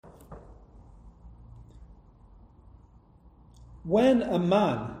When a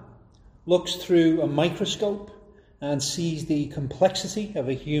man looks through a microscope and sees the complexity of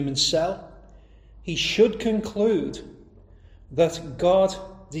a human cell, he should conclude that God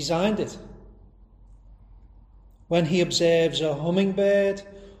designed it. When he observes a hummingbird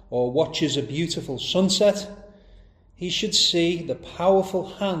or watches a beautiful sunset, he should see the powerful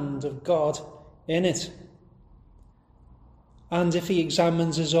hand of God in it. And if he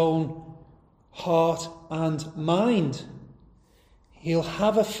examines his own heart and mind, he'll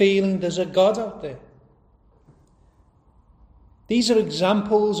have a feeling there's a God out there. These are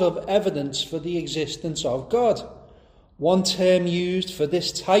examples of evidence for the existence of God. One term used for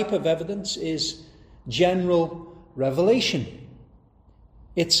this type of evidence is general revelation.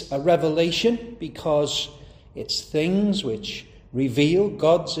 It's a revelation because it's things which reveal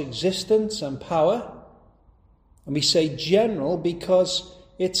God's existence and power. And we say general because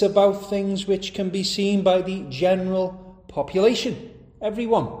it's about things which can be seen by the general population,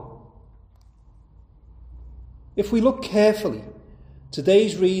 everyone. If we look carefully,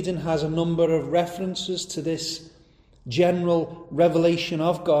 today's reading has a number of references to this general revelation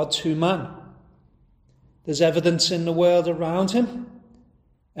of God to man. There's evidence in the world around him,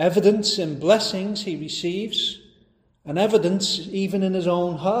 evidence in blessings he receives, and evidence even in his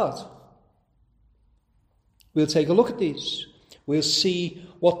own heart. We'll take a look at these. We'll see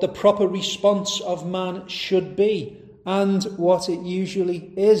what the proper response of man should be and what it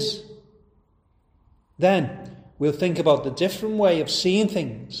usually is. Then we'll think about the different way of seeing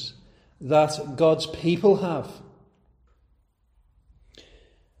things that God's people have.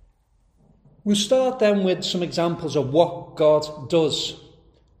 We'll start then with some examples of what God does.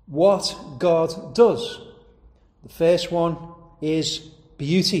 What God does. The first one is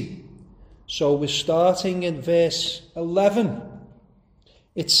beauty. So we're starting in verse 11.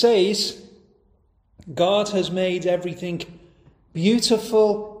 It says, God has made everything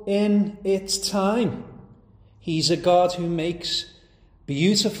beautiful in its time. He's a God who makes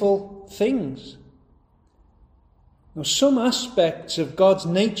beautiful things. Now, some aspects of God's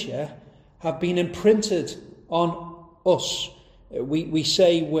nature have been imprinted on us. We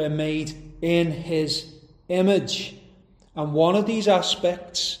say we're made in his image. And one of these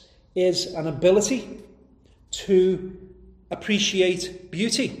aspects is an ability to appreciate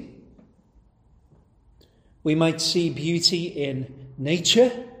beauty. We might see beauty in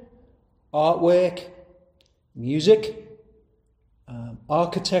nature, artwork, music,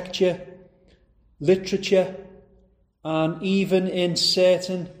 architecture, literature, and even in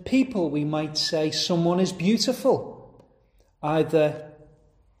certain people. We might say someone is beautiful, either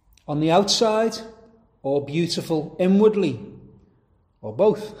on the outside or beautiful inwardly, or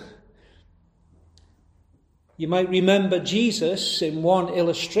both. You might remember Jesus, in one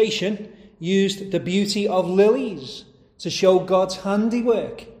illustration, used the beauty of lilies to show God's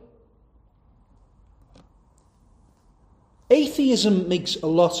handiwork. Atheism makes a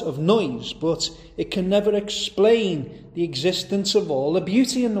lot of noise, but it can never explain the existence of all the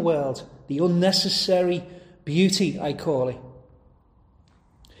beauty in the world. The unnecessary beauty, I call it.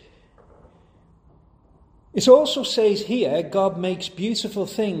 It also says here, God makes beautiful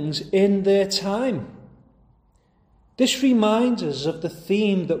things in their time. This reminds us of the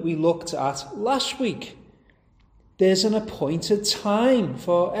theme that we looked at last week. There's an appointed time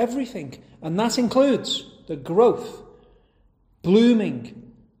for everything, and that includes the growth,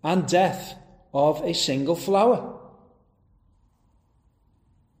 blooming, and death of a single flower.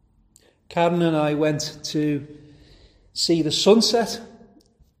 Karen and I went to see the sunrise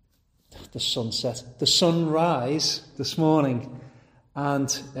this morning,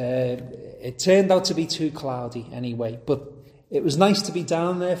 and it turned out to be too cloudy anyway, but it was nice to be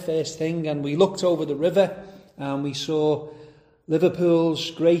down there first thing, and we looked over the river and we saw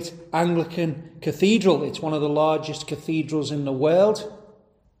Liverpool's great Anglican cathedral. It's one of the largest cathedrals in the world.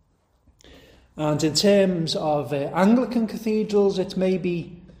 And in terms of Anglican cathedrals, it's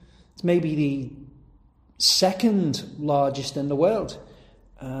maybe the second largest in the world.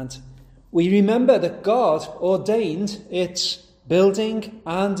 And we remember that God ordained its building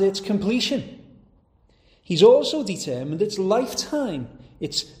and its completion. He's also determined its lifetime,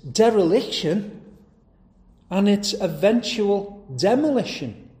 its dereliction, and its eventual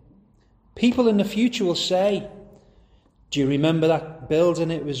demolition. People in the future will say, do you remember that building?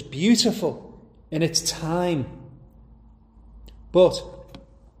 It was beautiful in its time. But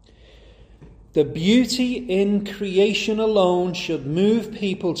the beauty in creation alone should move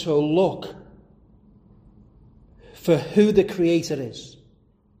people to look for who the Creator is.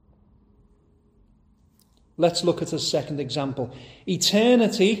 Let's look at a second example.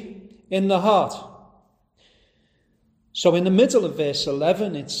 Eternity in the heart. So in the middle of verse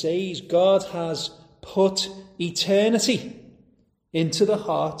 11 it says, God has put eternity into the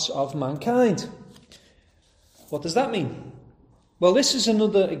hearts of mankind. What does that mean? Well, this is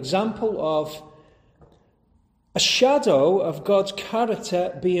another example of a shadow of God's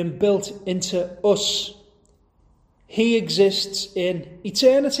character being built into us. He exists in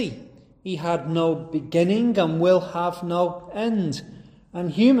eternity. He had no beginning and will have no end.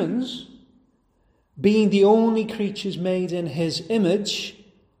 And humans, being the only creatures made in his image,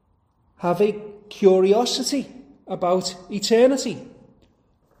 have a curiosity about eternity.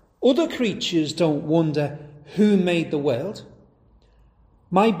 Other creatures don't wonder who made the world.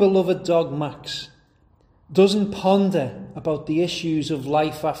 My beloved dog Max doesn't ponder about the issues of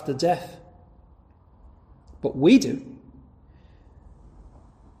life after death. But we do.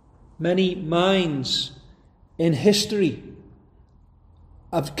 Many minds in history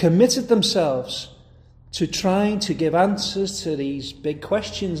have committed themselves to trying to give answers to these big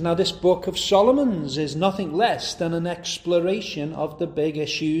questions. Now, this book of Solomon's is nothing less than an exploration of the big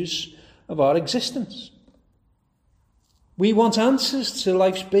issues of our existence. We want answers to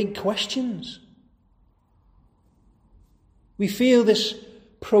life's big questions. We feel this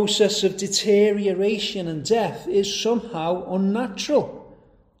process of deterioration and death is somehow unnatural,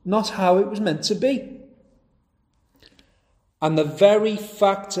 not how it was meant to be. And the very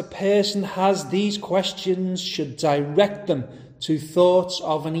fact a person has these questions should direct them to thoughts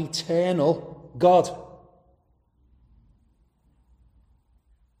of an eternal God.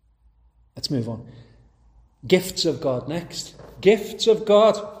 Let's move on. Gifts of God next. Gifts of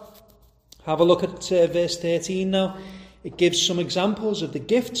God. Have a look at verse 13 now. It gives some examples of the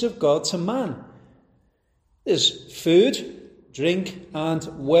gifts of God to man. There's food, drink, and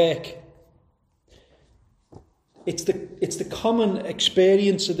work. It's the common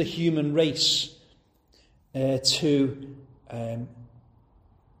experience of the human race to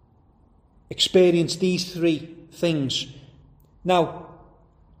experience these three things. Now,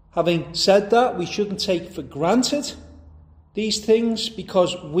 having said that, we shouldn't take for granted these things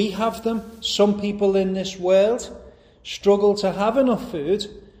because we have them. Some people in this world struggle to have enough food.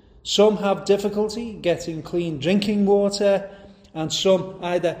 Some have difficulty getting clean drinking water. And some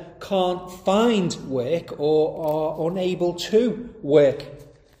either can't find work or are unable to work.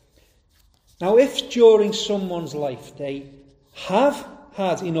 Now, if during someone's life they have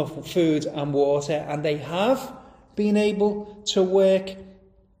had enough food and water and they have been able to work,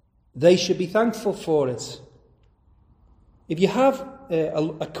 they should be thankful for it. If you have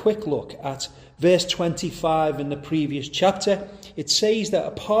a quick look at verse 25 in the previous chapter, it says that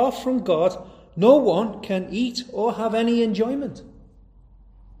apart from God, no one can eat or have any enjoyment.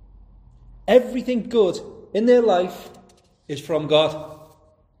 Everything good in their life is from God.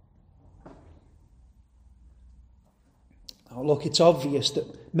 Now look, it's obvious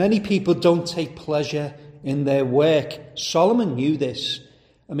that many people don't take pleasure in their work. Solomon knew this.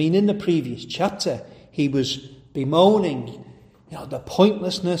 I mean, in the previous chapter, he was bemoaning, the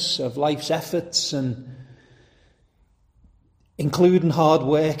pointlessness of life's efforts and including hard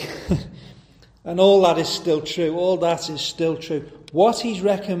work. And all that is still true. All that is still true. What he's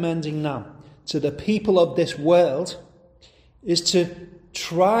recommending now to the people of this world is to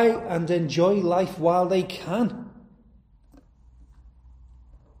try and enjoy life while they can.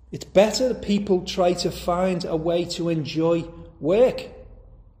 It's better that people try to find a way to enjoy work.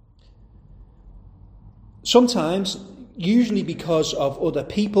 Sometimes, usually because of other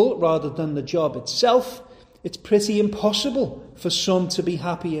people rather than the job itself, it's pretty impossible for some to be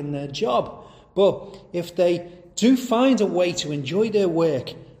happy in their job. But if they do find a way to enjoy their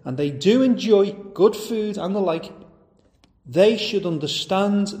work, and they do enjoy good food and the like, they should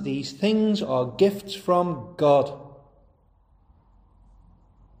understand these things are gifts from God.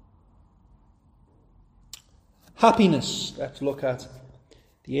 Happiness. Let's look at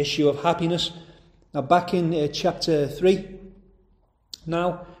the issue of happiness. Now, back in chapter 3,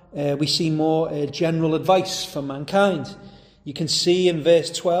 now we see more general advice for mankind. You can see in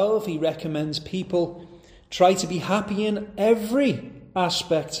verse 12, he recommends people try to be happy in every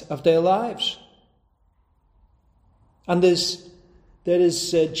aspect of their lives. And there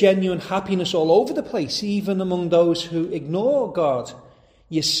is genuine happiness all over the place, even among those who ignore God.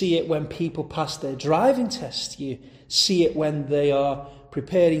 You see it when people pass their driving test. You see it when they are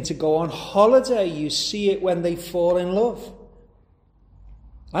preparing to go on holiday. You see it when they fall in love.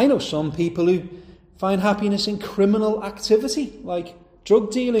 I know some people who find happiness in criminal activity, like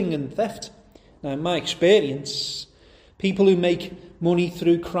drug dealing and theft. Now, in my experience, people who make money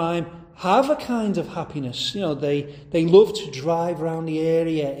through crime have a kind of happiness. They love to drive around the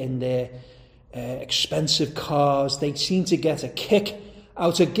area in their expensive cars. They seem to get a kick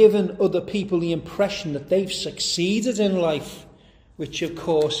out of giving other people the impression that they've succeeded in life, which of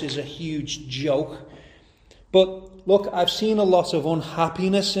course is a huge joke. But look, I've seen a lot of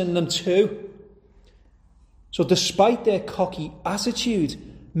unhappiness in them too. So despite their cocky attitude,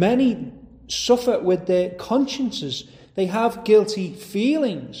 many suffer with their consciences. They have guilty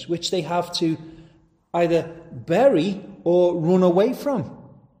feelings which they have to either bury or run away from.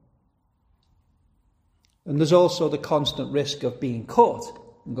 And there's also the constant risk of being caught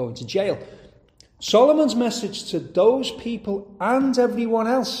and going to jail. Solomon's message to those people and everyone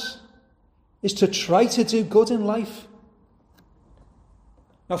else is to try to do good in life.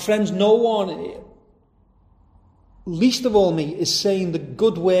 Now, friends, no one, least of all me, is saying the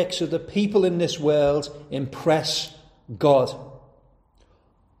good works of the people in this world impress God.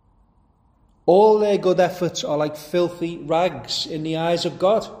 All their good efforts are like filthy rags in the eyes of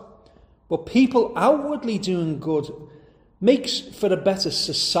God. But people outwardly doing good makes for a better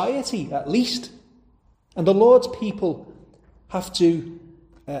society, at least. And the Lord's people have to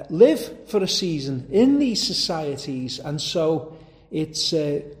live for a season in these societies. And so it's,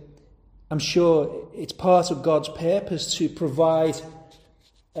 I'm sure it's part of God's purpose to provide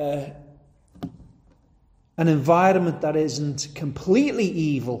an environment that isn't completely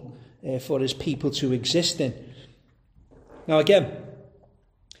evil for his people to exist in. Now again,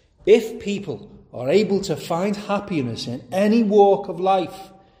 if people are able to find happiness in any walk of life,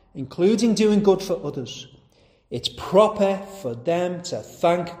 including doing good for others, it's proper for them to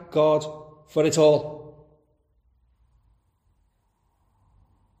thank God for it all.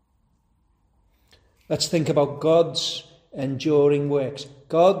 Let's think about God's enduring works.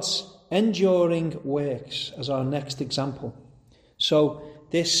 God's enduring works as our next example. So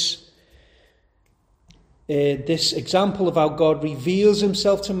this example of how God reveals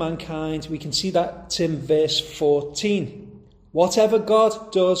himself to mankind, we can see that in verse 14. Whatever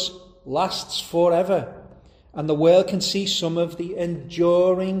God does lasts forever, and the world can see some of the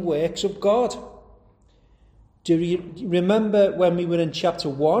enduring works of God. Do you remember when we were in chapter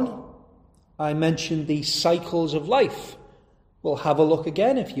 1? I mentioned the cycles of life. We'll have a look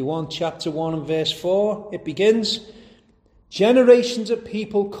again if you want. Chapter 1 and verse 4, it begins, generations of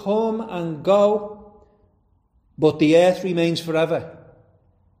people come and go, but the earth remains forever.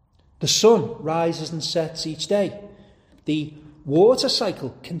 The sun rises and sets each day. The water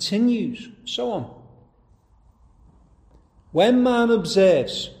cycle continues, so on. When man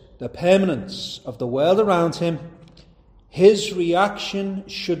observes the permanence of the world around him, his reaction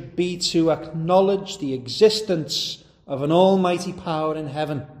should be to acknowledge the existence of an almighty power in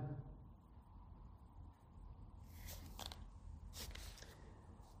heaven.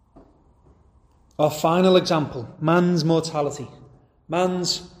 Our final example, man's mortality.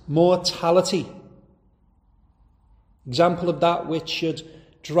 Man's mortality. Example of that which should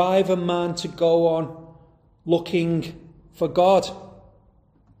drive a man to go on looking for God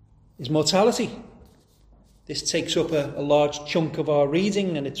is mortality. This takes up a large chunk of our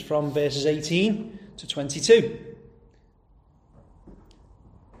reading, and it's from verses 18 to 22.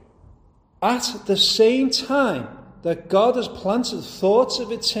 At the same time that God has planted thoughts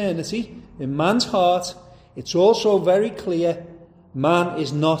of eternity in man's heart, it's also very clear man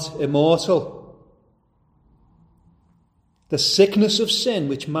is not immortal. The sickness of sin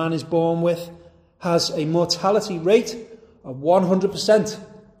which man is born with has a mortality rate of 100%.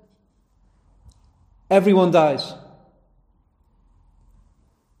 Everyone dies.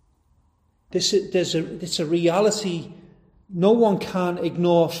 It's a reality no one can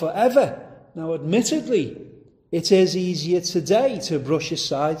ignore forever. Now, admittedly, it is easier today to brush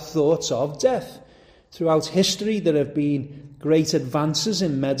aside thoughts of death. Throughout history, there have been great advances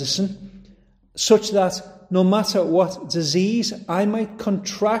in medicine, such that no matter what disease I might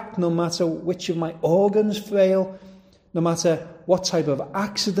contract, no matter which of my organs fail, no matter what type of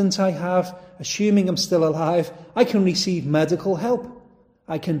accident I have, assuming I'm still alive, I can receive medical help.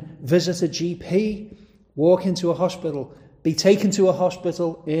 I can visit a GP, walk into a hospital, be taken to a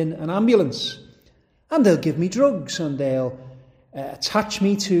hospital in an ambulance. And they'll give me drugs, and they'll attach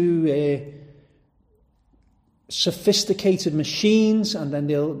me to sophisticated machines, and then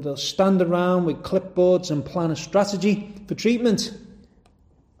they'll stand around with clipboards and plan a strategy for treatment.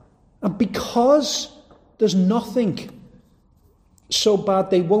 And because there's nothing so bad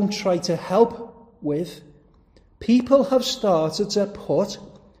they won't try to help with, people have started to put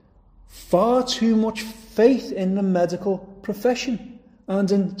far too much faith in the medical profession and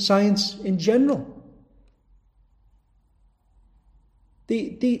in science in general.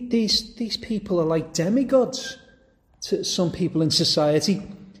 These people are like demigods to some people in society.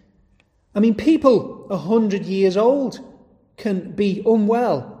 I mean, people 100 years old can be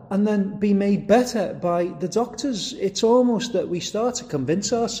unwell and then be made better by the doctors. It's almost that we start to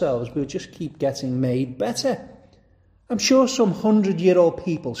convince ourselves we'll just keep getting made better. I'm sure some 100-year-old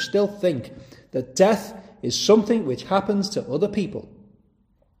people still think that death is something which happens to other people.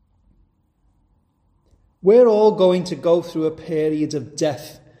 We're all going to go through a period of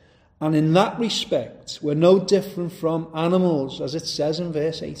death, and in that respect, we're no different from animals, as it says in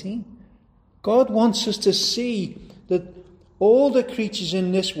verse 18. God wants us to see that all the creatures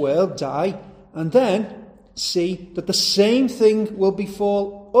in this world die, and then see that the same thing will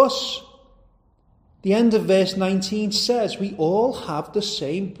befall us. The end of verse 19 says we all have the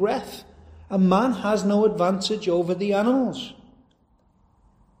same breath, and man has no advantage over the animals.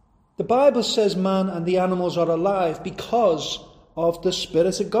 The Bible says man and the animals are alive because of the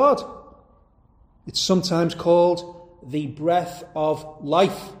Spirit of God. It's sometimes called the breath of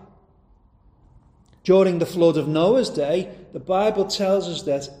life. During the flood of Noah's day, the Bible tells us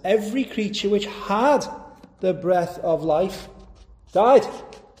that every creature which had the breath of life died.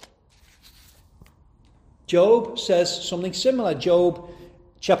 Job says something similar. Job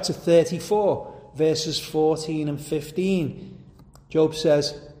chapter 34, verses 14 and 15. Job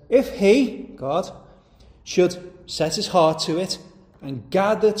says, if he, God, should set his heart to it and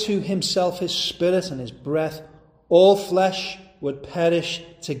gather to himself his spirit and his breath, all flesh would perish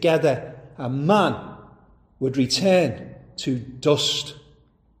together, and man would return to dust.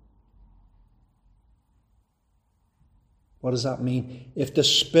 What does that mean? If the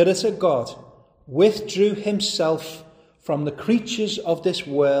Spirit of God withdrew himself from the creatures of this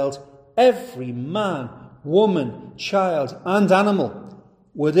world, every man, woman, child, and animal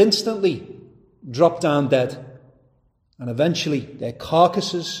would instantly drop down dead, and eventually their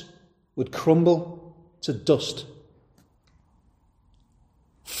carcasses would crumble to dust.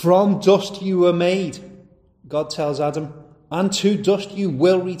 From dust you were made, God tells Adam, and to dust you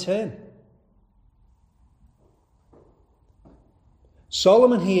will return.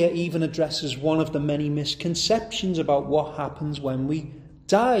 Solomon here even addresses one of the many misconceptions about what happens when we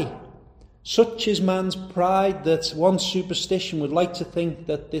die. Such is man's pride that one superstition would like to think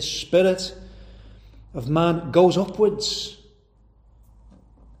that this spirit of man goes upwards,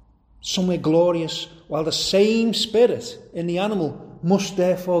 somewhere glorious, while the same spirit in the animal must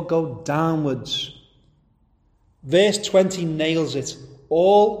therefore go downwards. Verse 20 nails it.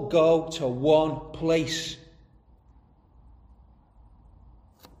 All go to one place.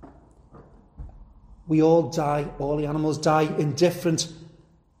 We all die, all the animals die in different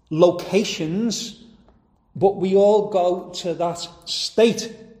locations, but we all go to that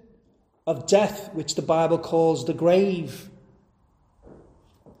state of death which the Bible calls the grave,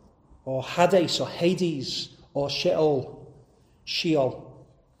 or Hades, or Hades, or Sheol.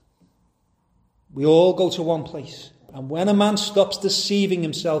 We all go to one place, and when a man stops deceiving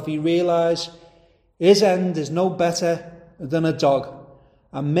himself, he realizes his end is no better than a dog,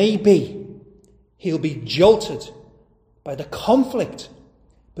 and maybe he'll be jolted by the conflict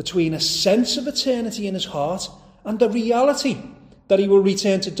between a sense of eternity in his heart and the reality that he will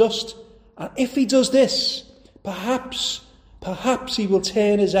return to dust. And if he does this, perhaps he will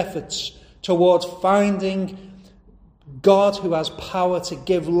turn his efforts towards finding God who has power to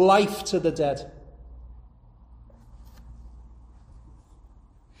give life to the dead.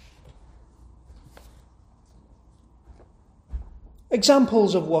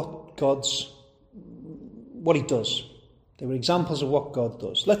 Examples of what he does. They were examples of what God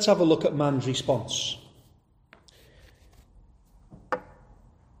does. Let's have a look at man's response.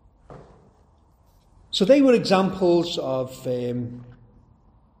 So they were examples of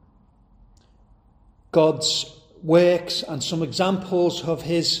God's works and some examples of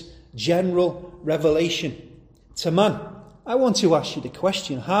his general revelation to man. I want to ask you the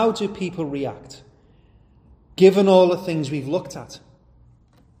question, how do people react given all the things we've looked at?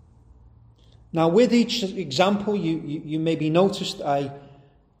 Now, with each example, you maybe noticed I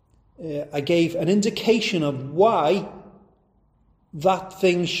gave an indication of why that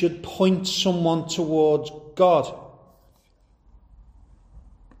thing should point someone towards God.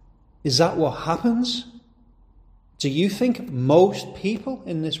 Is that what happens? Do you think most people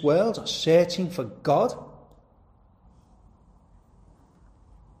in this world are searching for God?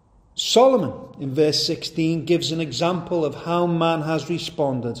 Solomon, in verse 16, gives an example of how man has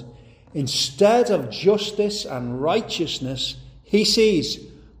responded. Instead of justice and righteousness, he sees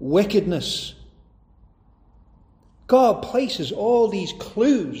wickedness. God places all these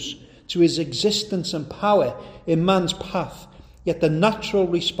clues to his existence and power in man's path, yet the natural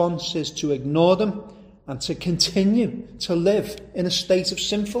response is to ignore them and to continue to live in a state of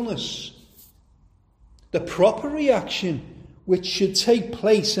sinfulness. The proper reaction which should take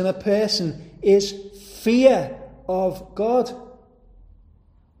place in a person is fear of God.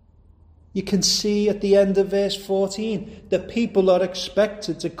 You can see at the end of verse 14, the people are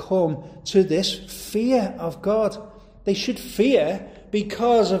expected to come to this fear of God. They should fear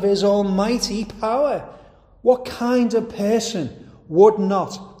because of his almighty power. What kind of person would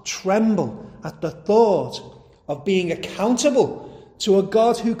not tremble at the thought of being accountable to a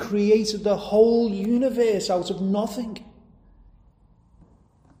God who created the whole universe out of nothing?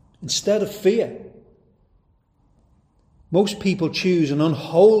 Instead of fear, most people choose an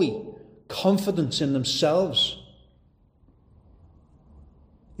unholy confidence in themselves.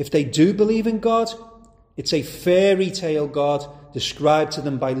 If they do believe in God, it's a fairy tale God described to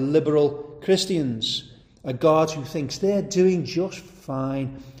them by liberal Christians. A God who thinks they're doing just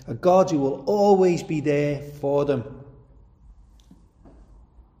fine. A God who will always be there for them.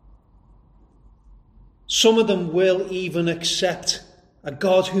 Some of them will even accept a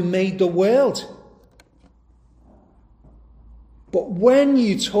God who made the world. But when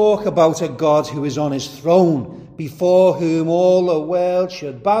you talk about a God who is on his throne, before whom all the world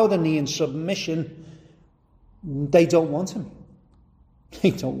should bow the knee in submission, they don't want him.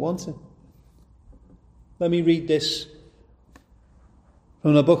 They don't want him. Let me read this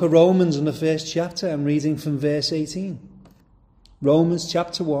from the book of Romans in the first chapter. I'm reading from verse 18. Romans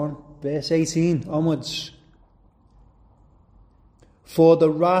chapter 1, verse 18 onwards. For the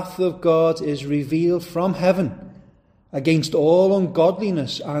wrath of God is revealed from heaven against all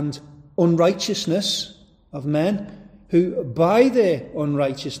ungodliness and unrighteousness of men who by their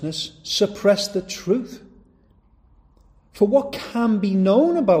unrighteousness suppress the truth. For what can be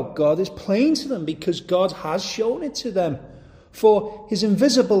known about God is plain to them, because God has shown it to them. For his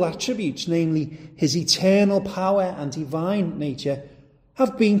invisible attributes, namely his eternal power and divine nature,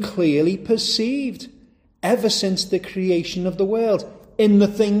 have been clearly perceived ever since the creation of the world in the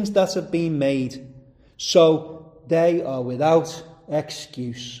things that have been made. So they are without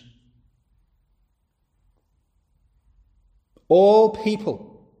excuse. All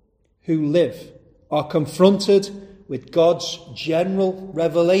people who live are confronted with God's general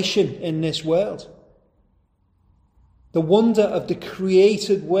revelation in this world. The wonder of the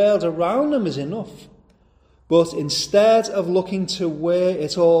created world around them is enough. But instead of looking to where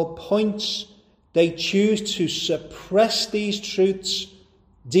it all points, they choose to suppress these truths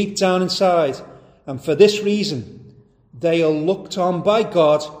deep down inside. And for this reason, they are looked on by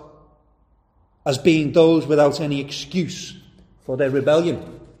God as being those without any excuse for their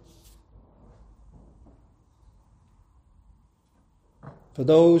rebellion. For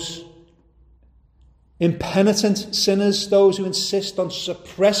those impenitent sinners, those who insist on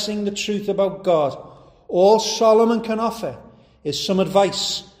suppressing the truth about God, all Solomon can offer is some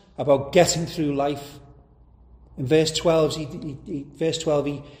advice about getting through life. In verse 12,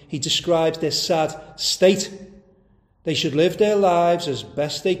 he describes their sad state. They should live their lives as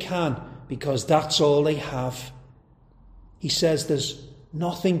best they can because that's all they have. He says there's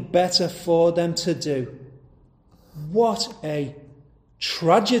nothing better for them to do. What a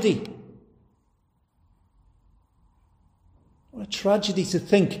tragedy. What a tragedy to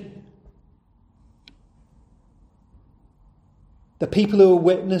think the people who are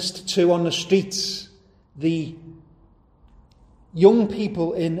witnessed to on the streets, the young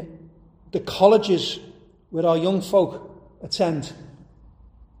people in the colleges where our young folk attend,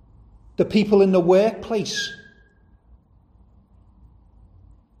 the people in the workplace,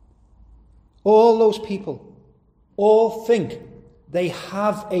 all those people all think they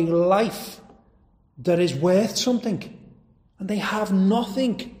have a life that is worth something, and they have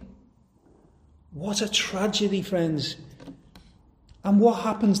nothing. What a tragedy, friends. And what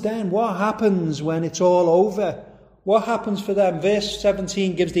happens then? What happens when it's all over? What happens for them? Verse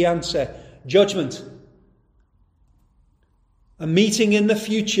 17 gives the answer. Judgment. A meeting in the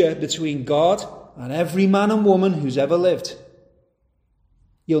future between God and every man and woman who's ever lived.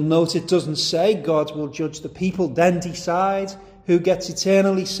 You'll note it doesn't say God will judge the people, then decide who gets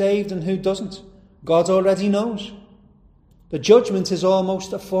eternally saved and who doesn't. God already knows. The judgment is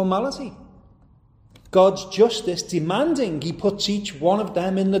almost a formality. God's justice demanding he puts each one of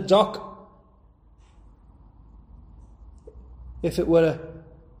them in the dock. If it were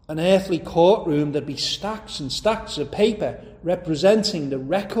an earthly courtroom, there'd be stacks and stacks of paper representing the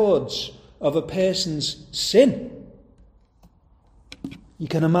records of a person's sin. You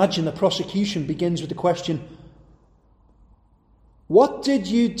can imagine the prosecution begins with the question, what did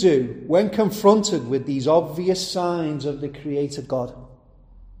you do when confronted with these obvious signs of the Creator God?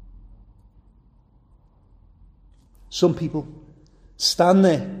 Some people stand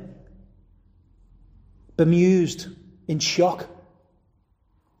there bemused, in shock.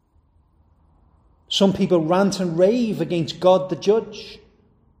 Some people rant and rave against God the judge,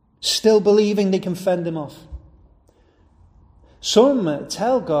 still believing they can fend him off. Some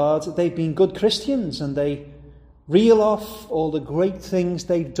tell God they've been good Christians and they reel off all the great things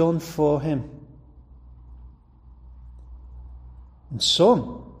they've done for him. And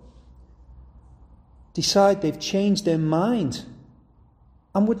some decide they've changed their mind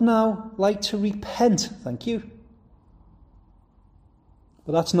and would now like to repent. Thank you.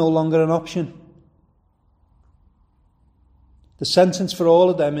 But that's no longer an option. The sentence for all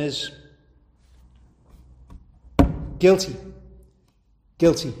of them is guilty.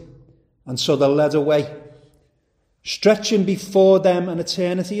 Guilty. And so they're led away, stretching before them an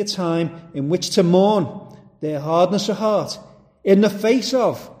eternity of time in which to mourn their hardness of heart in the face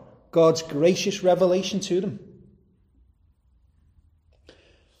of God's gracious revelation to them.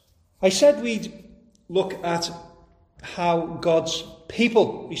 I said we'd look at how God's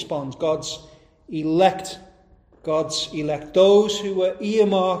people respond, God's elect, those who were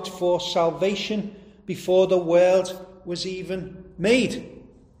earmarked for salvation before the world was even made.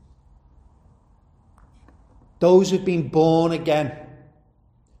 Those who've been born again.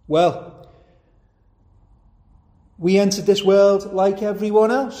 Well, we entered this world like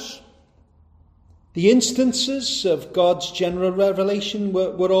everyone else. The instances of God's general revelation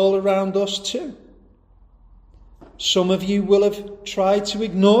were all around us too. Some of you will have tried to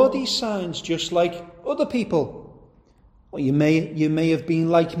ignore these signs just like other people. Or you may have been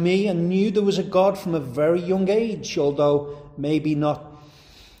like me and knew there was a God from a very young age, although maybe not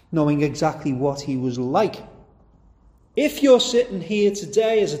knowing exactly what he was like. If you're sitting here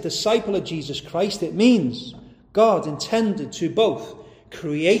today as a disciple of Jesus Christ, it means God intended to both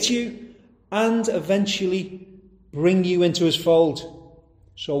create you and eventually bring you into his fold.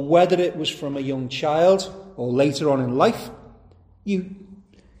 So whether it was from a young child or later on in life, you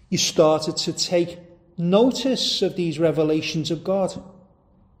started to take notice of these revelations of God.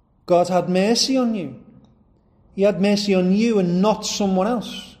 God had mercy on you. He had mercy on you and not someone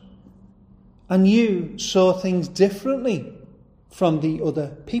else. And you saw things differently from the other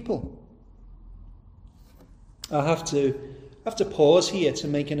people. I have to pause here to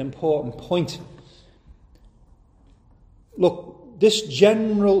make an important point. Look, this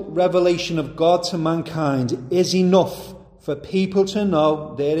general revelation of God to mankind is enough for people to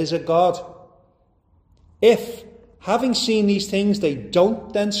know there is a God. If, having seen these things, they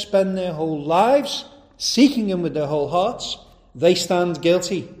don't then spend their whole lives seeking him with their whole hearts, they stand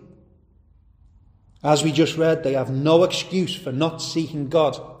guilty. As we just read, they have no excuse for not seeking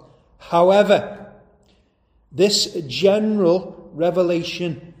God. However, this general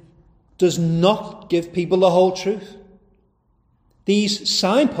revelation does not give people the whole truth. These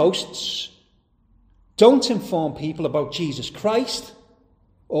signposts don't inform people about Jesus Christ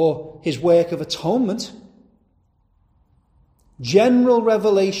or his work of atonement. General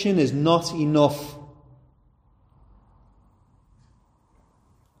revelation is not enough.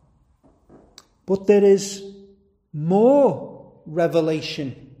 But there is more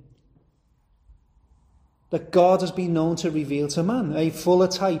revelation that God has been known to reveal to man, a fuller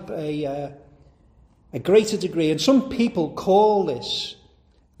type, a greater degree. And some people call this,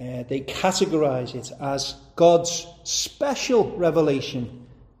 they categorize it as God's special revelation.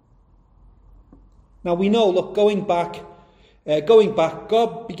 Now we know, look, going back,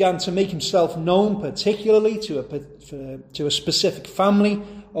 God began to make himself known particularly to a specific family.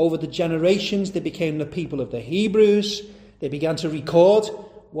 Over the generations, they became the people of the Hebrews. They began to record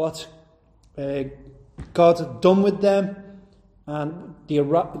what God had done with them. And there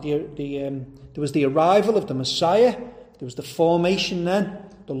was the arrival of the Messiah. There was the formation then,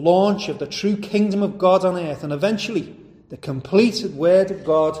 the launch of the true kingdom of God on earth. And eventually, the completed word of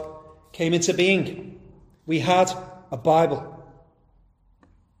God came into being. We had a Bible.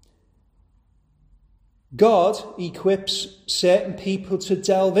 God equips certain people to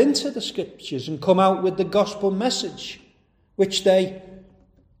delve into the scriptures and come out with the gospel message, which they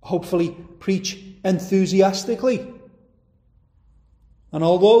hopefully preach enthusiastically. And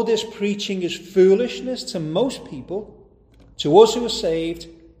although this preaching is foolishness to most people, to us who are saved,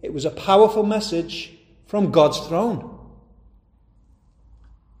 it was a powerful message from God's throne.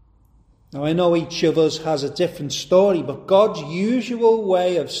 Now, I know each of us has a different story, but God's usual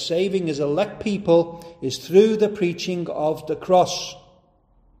way of saving his elect people is through the preaching of the cross.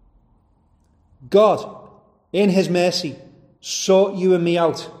 God, in his mercy, sought you and me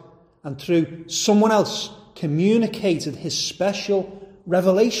out, and through someone else communicated his special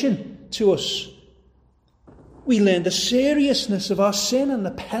revelation to us. We learned the seriousness of our sin and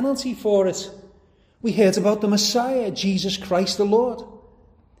the penalty for it. We heard about the Messiah, Jesus Christ the Lord.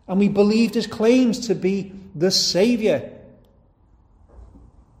 And we believed his claims to be the Saviour.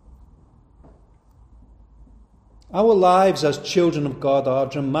 Our lives as children of God are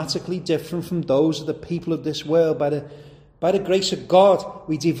dramatically different from those of the people of this world. By the grace of God,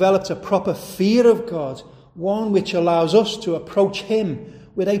 we developed a proper fear of God, one which allows us to approach him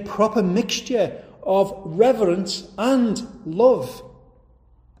with a proper mixture of reverence and love.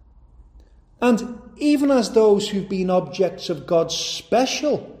 And even as those who've been objects of God's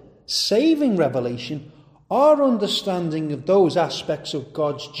special saving revelation, our understanding of those aspects of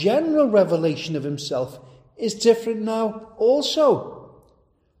God's general revelation of himself is different now also.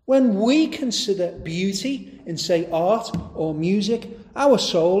 When we consider beauty in, say, art or music, our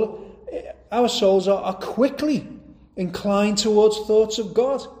souls are quickly inclined towards thoughts of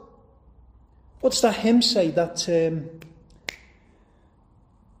God. What's that hymn say? That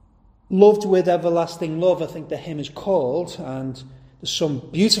loved with everlasting love, I think the hymn is called, and there's some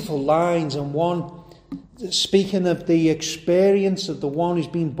beautiful lines, and one speaking of the experience of the one who's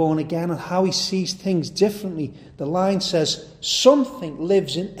been born again and how he sees things differently. The line says, something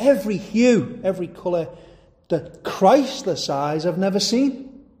lives in every hue, every colour that Christless eyes have never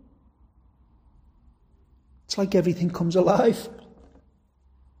seen. It's like everything comes alive.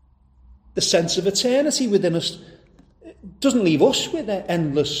 The sense of eternity within us doesn't leave us with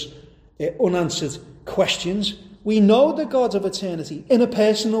endless unanswered questions. We know the God of eternity in a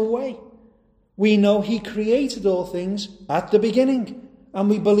personal way. We know he created all things at the beginning, and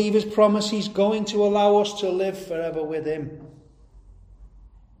we believe his promise he's going to allow us to live forever with him.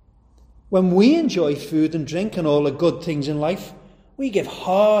 When we enjoy food and drink and all the good things in life, we give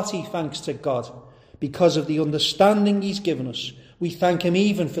hearty thanks to God because of the understanding he's given us. We thank him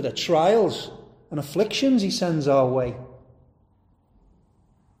even for the trials and afflictions he sends our way.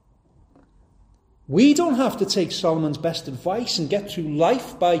 We don't have to take Solomon's best advice and get through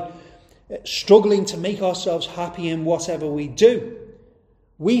life by struggling to make ourselves happy in whatever we do.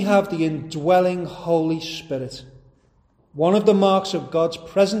 We have the indwelling Holy Spirit. One of the marks of God's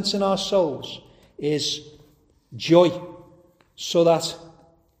presence in our souls is joy, so that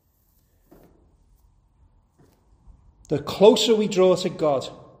the closer we draw to God,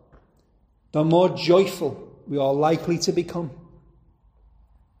 the more joyful we are likely to become.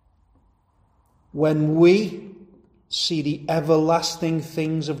 When we see the everlasting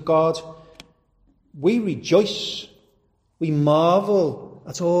things of God, we rejoice. We marvel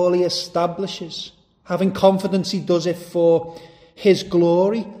at all he establishes, having confidence he does it for his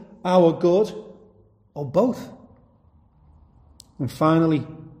glory, our good, or both. And finally,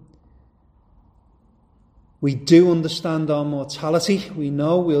 we do understand our mortality. We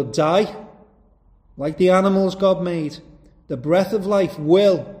know we'll die like the animals God made. The breath of life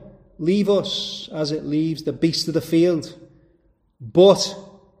will leave us as it leaves the beast of the field. But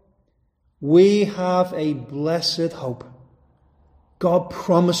we have a blessed hope. God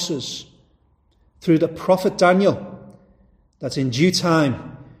promises through the prophet Daniel that in due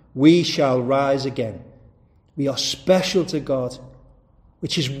time we shall rise again. We are special to God,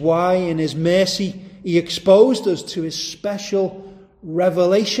 which is why in his mercy he exposed us to his special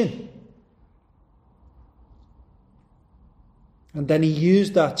revelation. And then he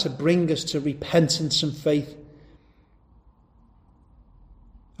used that to bring us to repentance and faith.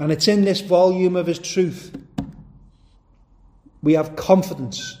 And it's in this volume of his truth we have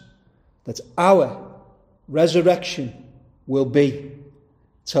confidence that our resurrection will be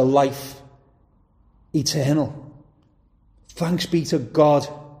to life eternal. Thanks be to God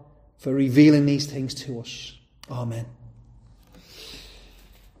for revealing these things to us. Amen.